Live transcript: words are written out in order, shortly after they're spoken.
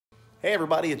Hey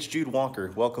everybody, it's Jude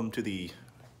Walker. Welcome to the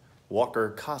Walker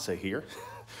Casa here.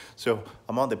 So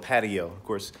I'm on the patio. Of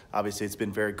course, obviously it's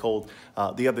been very cold.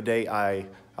 The other day I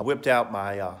whipped out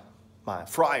my my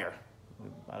fryer.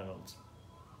 I don't know, it's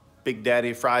Big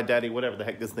Daddy, Fried Daddy, whatever the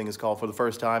heck this thing is called, for the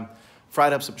first time.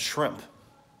 Fried up some shrimp.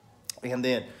 And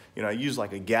then, I used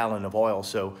like a gallon of oil,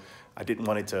 so I didn't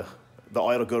want the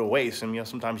oil to go to waste. And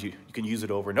sometimes you can use it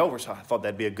over and over, so I thought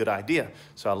that'd be a good idea.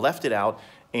 So I left it out,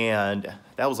 and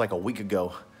that was like a week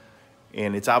ago.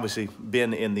 And it's obviously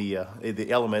been in the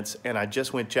elements, and I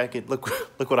just went check it. Look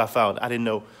what I found. I didn't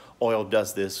know oil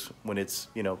does this when it's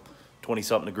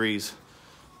 20-something degrees.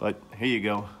 But here you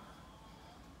go.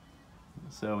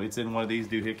 So it's in one of these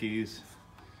doohickeys.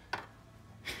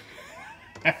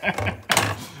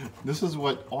 This is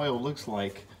what oil looks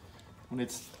like when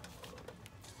it's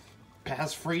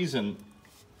past freezing.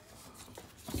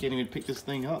 I can't even pick this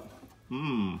thing up.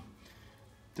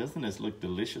 Doesn't this look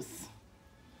delicious?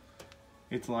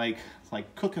 It's like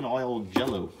cooking oil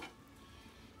jello.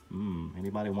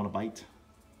 Anybody want a bite?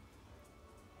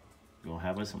 Gonna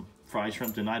have us some fried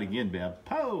shrimp tonight again, babe.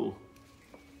 Pow!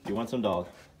 You want some, dog?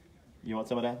 You want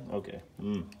some of that? Okay.